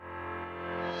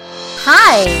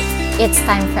Hi! It's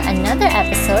time for another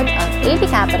episode of AB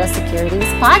Capital Securities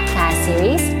podcast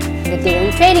series, The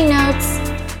Daily Trading Notes.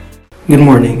 Good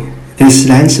morning. This is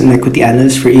Lance, an equity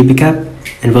analyst for ABCap,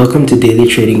 and welcome to Daily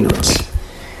Trading Notes.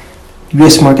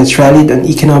 U.S. markets rallied on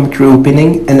economic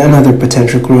reopening and another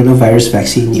potential coronavirus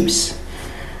vaccine news.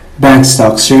 Bank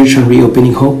stocks surged on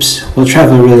reopening hopes, while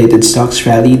travel-related stocks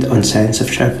rallied on signs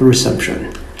of travel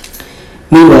resumption.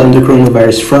 Meanwhile, on the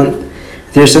coronavirus front,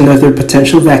 there's another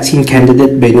potential vaccine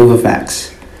candidate by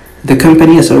Novavax. The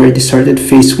company has already started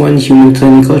phase 1 human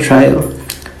clinical trial,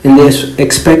 and they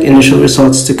expect initial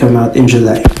results to come out in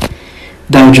July.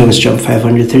 Dow Jones jumped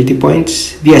 530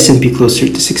 points, the S&P closed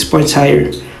 36 points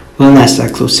higher, while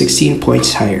Nasdaq closed 16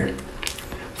 points higher.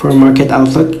 For a market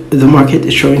outlook, the market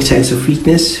is showing signs of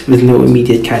weakness with no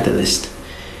immediate catalyst.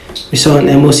 We saw an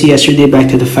MOC yesterday back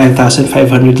to the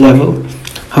 5,500 level,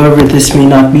 however this may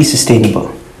not be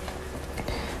sustainable.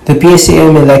 The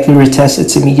PSAI may likely retest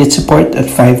its immediate support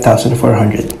at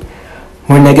 5,400.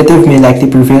 More negative may likely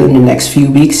prevail in the next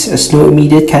few weeks as no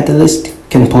immediate catalyst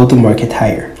can pull the market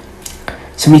higher.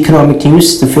 Some economic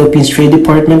news: the Philippines Trade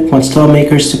Department wants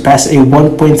lawmakers to pass a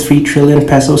 1.3 trillion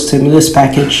peso stimulus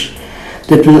package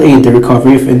that will aid the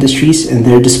recovery of industries and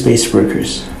their displaced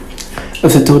workers.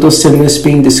 Of the total stimulus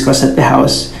being discussed at the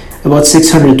House, about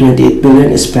 628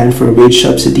 billion is planned for wage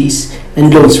subsidies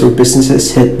and loans for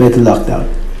businesses hit by the lockdown.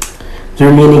 The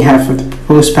remaining half of the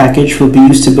proposed package will be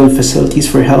used to build facilities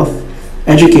for health,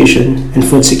 education, and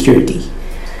food security.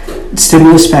 The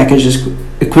stimulus package is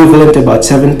equivalent to about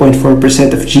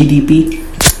 7.4% of GDP,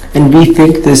 and we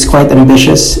think this is quite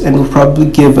ambitious and will probably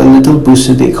give a little boost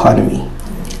to the economy.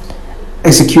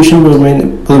 Execution will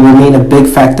remain a big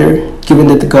factor, given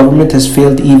that the government has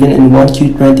failed even in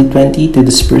 1Q 2020 to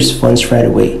disperse funds right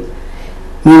away.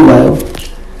 Meanwhile,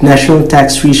 National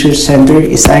Tax Research Center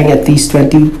is eyeing at least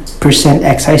 20%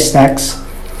 excise tax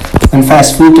on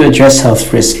fast food to address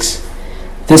health risks.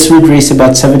 This would raise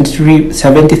about 73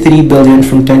 billion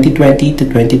from 2020 to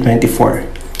 2024.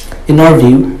 In our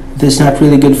view, this is not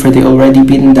really good for the already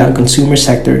beaten down consumer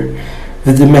sector,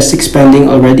 with domestic spending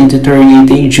already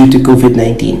deteriorating due to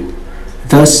COVID-19.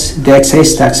 Thus, the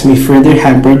excise tax may further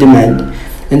hamper demand,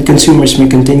 and consumers may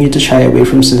continue to shy away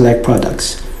from select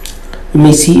products. We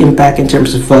may see impact in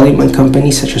terms of volume on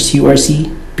companies such as URC,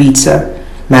 Pizza,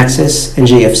 Maxis, and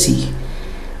JFC.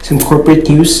 Some corporate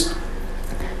news: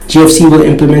 JFC will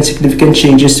implement significant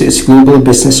changes to its global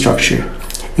business structure,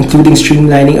 including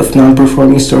streamlining of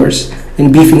non-performing stores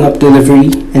and beefing up delivery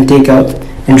and takeout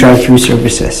and drive-thru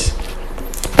services.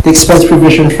 The expense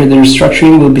provision for the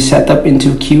restructuring will be set up in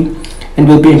 2Q and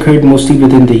will be incurred mostly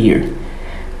within the year.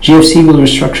 JFC will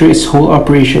restructure its whole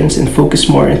operations and focus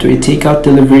more into a takeout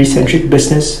delivery-centric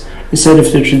business instead of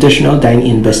the traditional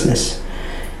dine-in business.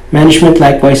 Management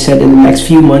likewise said in the next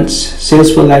few months,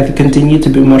 sales will likely continue to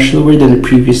be much lower than the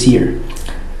previous year.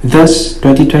 Thus,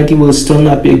 2020 will still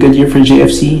not be a good year for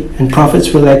JFC, and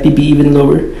profits will likely be even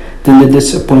lower than the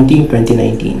disappointing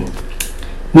 2019.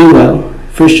 Meanwhile,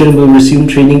 First Gen will resume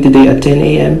trading today at 10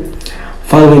 a.m.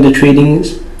 following the trading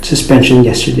suspension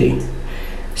yesterday.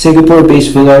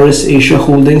 Singapore-based Valoris Asia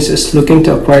Holdings is looking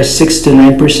to acquire 6 to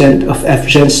 9% of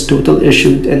FGen's total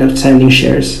issued and outstanding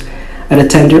shares at a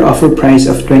tender offer price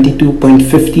of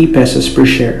 22.50 pesos per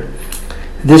share.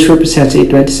 This represents a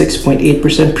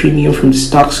 26.8% premium from the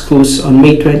stock's close on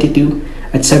May 22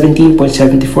 at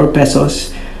 17.74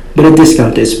 pesos, but a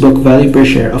discount to its book value per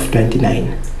share of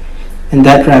 29. And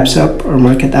that wraps up our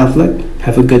market outlook.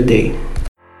 Have a good day.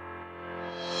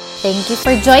 Thank you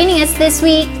for joining us this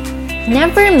week.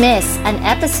 Never miss an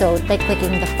episode by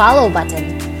clicking the follow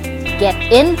button. Get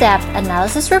in-depth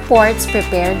analysis reports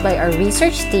prepared by our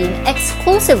research team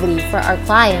exclusively for our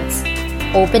clients.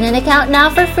 Open an account now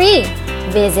for free.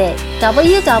 Visit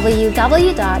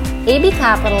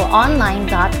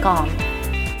www.abcapitalonline.com.